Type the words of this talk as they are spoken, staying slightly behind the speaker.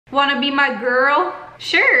Wanna be my girl?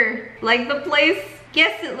 Sure. Like the place?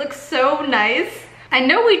 Yes, it looks so nice. I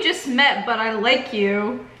know we just met, but I like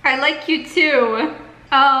you. I like you too.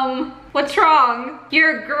 What's wrong?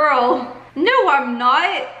 You're a girl. No, I'm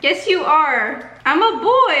not. Yes, you are. I'm a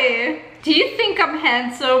boy. Do you think I'm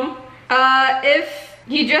handsome? If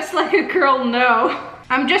you dress like a girl, no.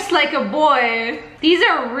 I'm just like a boy. These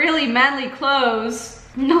are really manly clothes.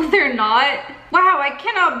 No, they're not. Wow, I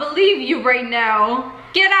cannot believe you right now.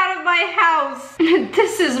 Get out of my house.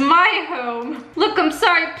 This is my home. Look, I'm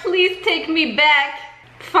sorry. Please take me back.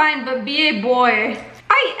 Fine, but be a boy.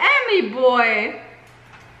 I am a boy.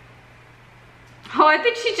 Oh, I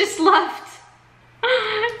think she just left.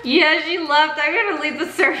 Yeah, she left. I'm gonna leave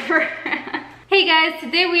the server. Hey guys,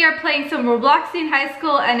 today we are playing some Robloxian High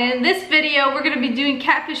School, and in this video we're gonna be doing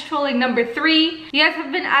catfish trolling number 3. You guys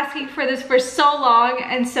have been asking for this for so long,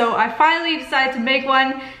 and so I finally decided to make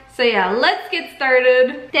one. So yeah, let's get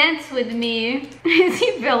started. Dance with me. Is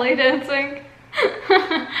he belly dancing?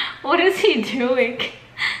 What is he doing?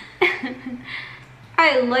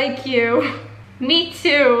 I like you. Me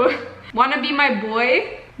too. Wanna be my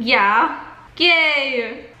boy? Yeah.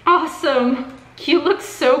 Yay! Awesome. You look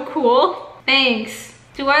so cool. Thanks.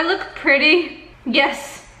 Do I look pretty?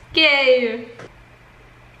 Yes. Yay.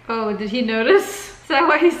 Oh, did he notice? Is that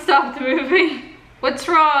why he stopped moving? What's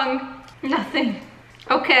wrong? Nothing.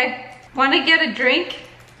 Okay. Wanna get a drink?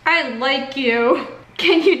 I like you.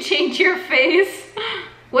 Can you change your face?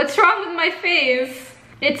 What's wrong with my face?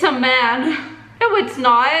 It's a man. No, it's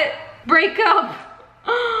not. Break up.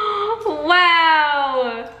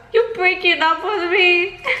 Wow. You breaking up with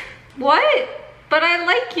me? What? But I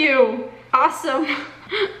like you. Awesome.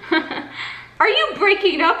 Are you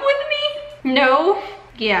breaking up with me? No?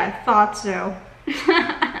 Yeah, I thought so.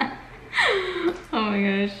 Oh my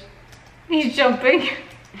gosh. He's jumping.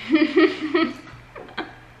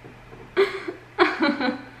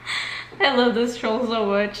 I love this troll so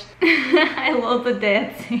much. I love the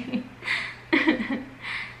dancing.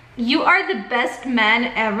 You are the best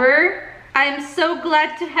man ever. I am so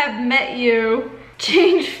glad to have met you.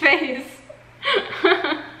 Change face.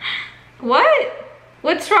 What?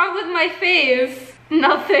 What's wrong with my face?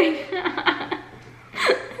 Nothing.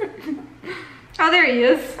 Oh, there he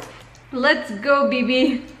is. Let's go,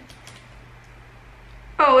 BB.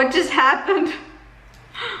 Oh, it just happened.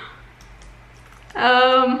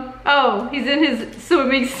 Oh, he's in his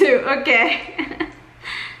swimming suit. Okay.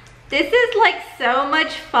 This is like so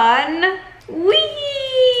much fun.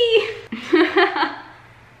 Whee!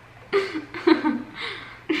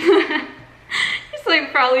 He's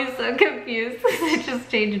like probably so confused. I just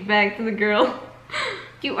changed back to the girl.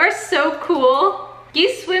 You are so cool.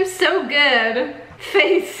 You swim so good.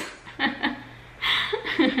 Face.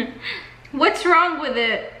 What's wrong with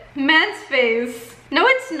it? Man's face. No,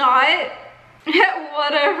 it's not.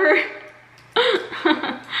 Whatever.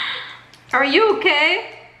 Are you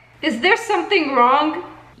okay? Is there something wrong?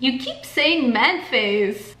 You keep saying man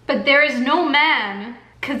face, but there is no man.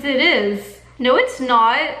 'Cause it is. No, it's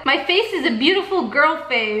not. My face is a beautiful girl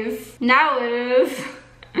face. Now it is.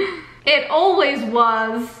 It always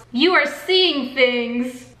was. You are seeing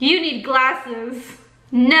things. You need glasses.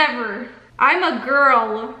 Never. I'm a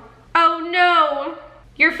girl. Oh no.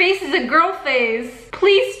 Your face is a girl face.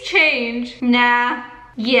 Please change. Nah.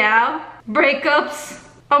 Yeah. Breakups.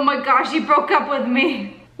 Oh my gosh, you broke up with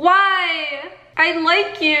me. Why? I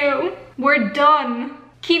like you. We're done.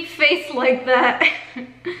 Keep face like that.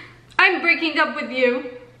 I'm breaking up with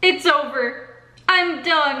you. It's over. I'm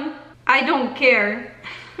done. I don't care.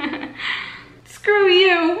 Screw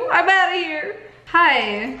you. I'm out of here.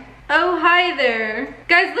 Hi. Oh, hi there.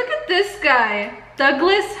 Guys, look at this guy.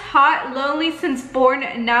 Douglas, hot, lonely since born,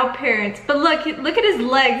 and now parents. But look at his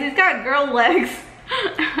legs. He's got girl legs.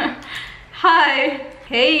 Hi.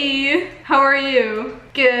 Hey. How are you?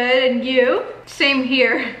 Good, and you? Same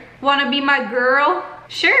here. Wanna be my girl?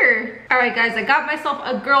 Sure. All right, guys, I got myself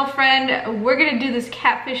a girlfriend. We're gonna do this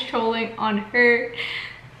catfish trolling on her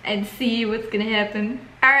and see what's gonna happen.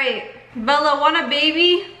 All right, Bella, want a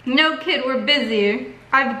baby? No, kid, we're busy.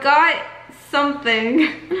 I've got something.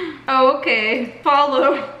 Oh, okay,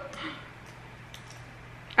 follow.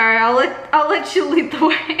 All right, I'll let you lead the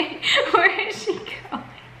way. Where is she going?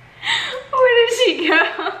 Where did she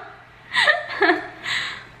go?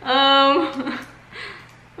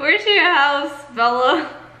 Where's your house, Bella?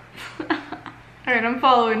 Alright, I'm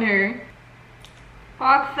following her.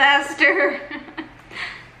 Walk faster.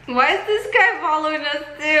 Why is this guy following us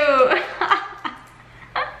too?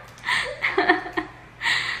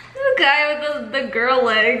 The guy with the girl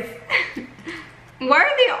legs. Why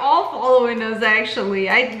are they all following us actually?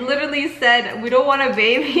 I literally said we don't want a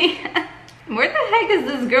baby. Where the heck is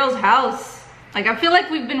this girl's house? Like, I feel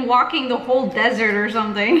like we've been walking the whole desert or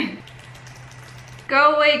something.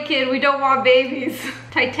 Go away, kid, we don't want babies.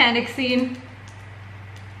 Titanic scene.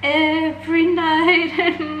 Every night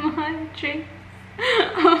in my dreams.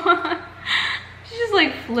 She just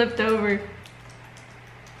like flipped over.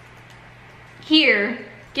 Here,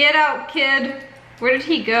 get out, kid. Where did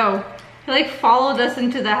he go? He like followed us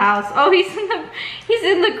into the house. Oh, he's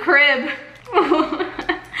in the crib.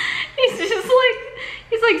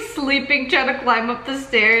 he's like sleeping, trying to climb up the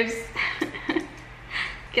stairs.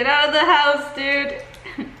 Get out of the house, dude.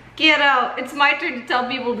 Get out. It's my turn to tell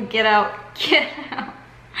people to get out. Get out.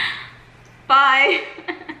 Bye.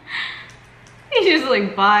 He's just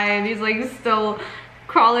like bye, and he's like still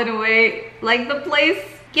crawling away. Like the place.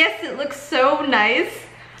 Yes, it looks so nice.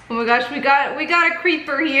 Oh my gosh, we got a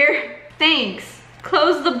creeper here. Thanks.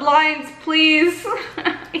 Close the blinds, please.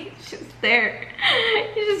 He's just there.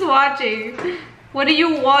 He's just watching. What do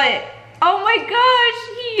you want? Oh my gosh,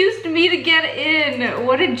 he used me to get in.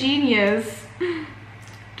 What a genius.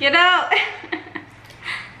 Get out.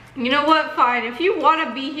 You know what? Fine. If you want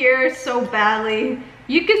to be here so badly,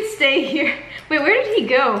 you can stay here. Wait, where did he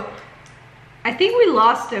go? I think we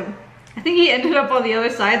lost him. I think he ended up on the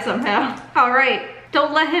other side somehow. All right.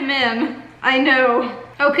 Don't let him in. I know.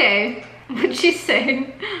 Okay. What'd she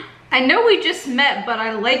say? I know we just met, but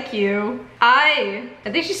I like you. I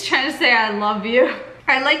think she's trying to say I love you.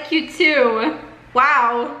 I like you too.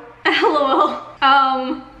 Wow.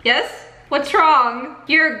 LOL. Yes? What's wrong?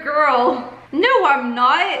 You're a girl. No, I'm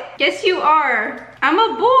not. Yes, you are. I'm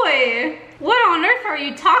a boy. What on earth are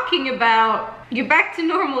you talking about? You're back to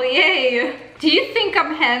normal, yay. Do you think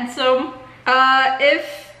I'm handsome?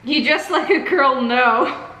 If you dress like a girl,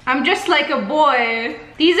 no. I'm just like a boy.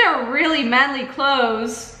 These are really manly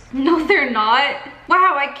clothes. No, they're not.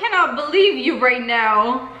 Wow, I cannot believe you right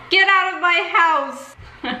now. Get out of my house.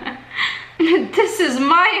 This is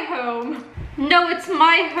my home. No, it's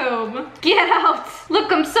my home. Get out.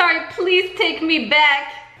 Look, I'm sorry. Please take me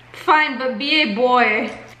back. Fine, but be a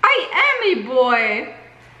boy. I am a boy.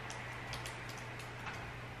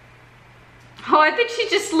 Oh, I think she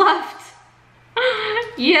just left.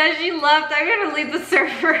 Yeah, she left. I'm gonna leave the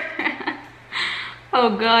server.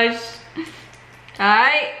 Oh gosh.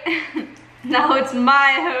 Alright. Now it's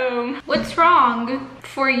my home. What's wrong?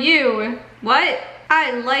 For you. What?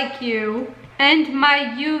 I like you. And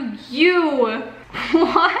my you.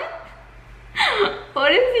 What?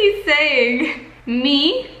 What is he saying?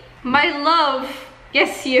 Me? My love.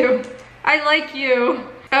 Yes, you. I like you.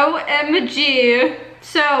 OMG.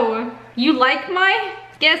 So, you like my?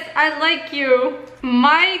 Yes, I like you.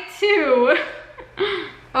 My too.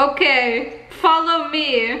 Okay, follow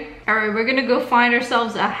me. All right, we're gonna go find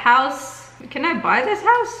ourselves a house. Can I buy this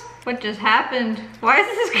house? What just happened? Why is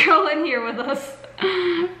this girl in here with us?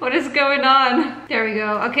 What is going on? There we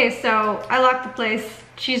go. Okay, so I locked the place.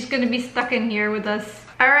 She's gonna be stuck in here with us.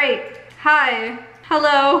 All right, hi,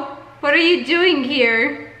 hello. What are you doing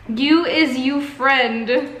here? You is you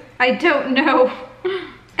friend. I don't know.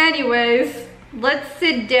 Anyways, let's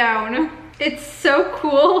sit down. It's so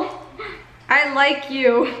cool. I like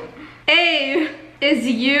you. Hey, is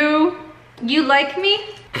you like me?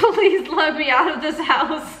 Please let me out of this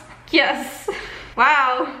house. Yes.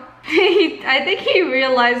 Wow. I think he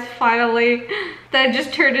realized finally that I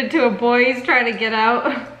just turned into a boy. He's trying to get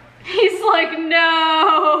out. He's like,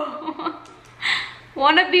 no.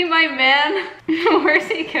 Wanna be my man? Where's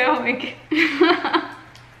he going?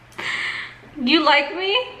 You like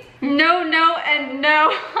me? No, no, and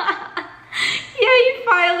no. Yeah, he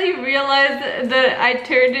finally realized that I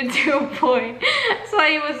turned into a boy. So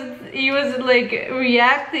he wasn't like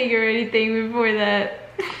reacting or anything before that.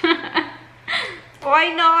 Why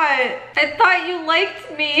not? I thought you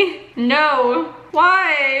liked me. No.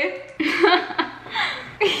 Why?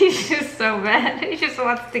 He's just so mad. He just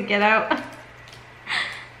wants to get out.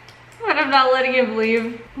 But I'm not letting him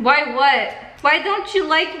leave. Why what? Why don't you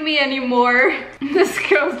like me anymore? This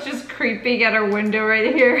girl's just creeping at our window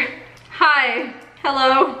right here. Hi.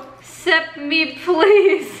 Hello. Accept me,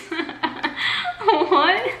 please.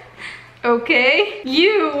 What? Okay.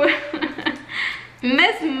 You.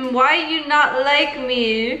 Miss, why you not like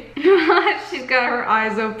me? She's got her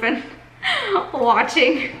eyes open.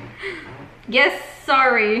 Watching. Yes,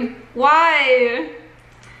 sorry. Why?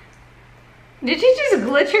 Did she just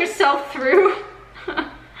glitch herself through?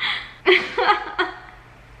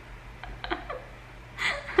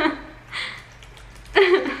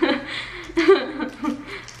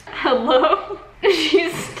 Hello?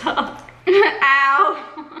 She's stuck.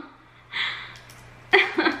 Ow.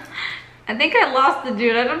 lost the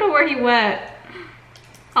dude. I don't know where he went.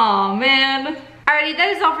 Aw, man. Alrighty, that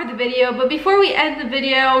is all for the video, but before we end the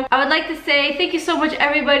video, I would like to say thank you so much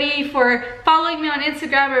everybody for following me on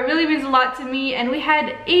Instagram. It really means a lot to me, and we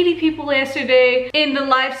had 80 people yesterday in the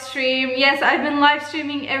live stream. Yes, I've been live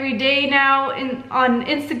streaming every day now on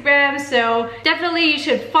Instagram, so definitely you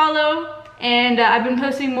should follow, and I've been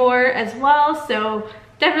posting more as well, so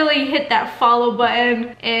definitely hit that follow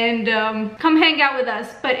button and come hang out with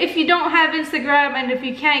us. But if you don't have Instagram and if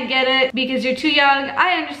you can't get it because you're too young,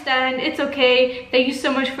 I understand. It's okay. Thank you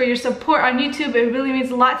so much for your support on YouTube. It really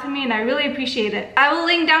means a lot to me and I really appreciate it. I will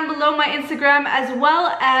link down below my Instagram as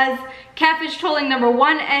well as Catfish Trolling number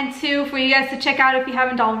 1 and 2 for you guys to check out if you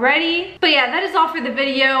haven't already. But yeah, that is all for the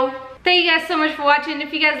video. Thank you guys so much for watching.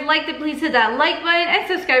 If you guys liked it, please hit that like button and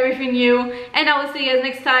subscribe if you're new. And I will see you guys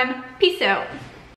next time. Peace out.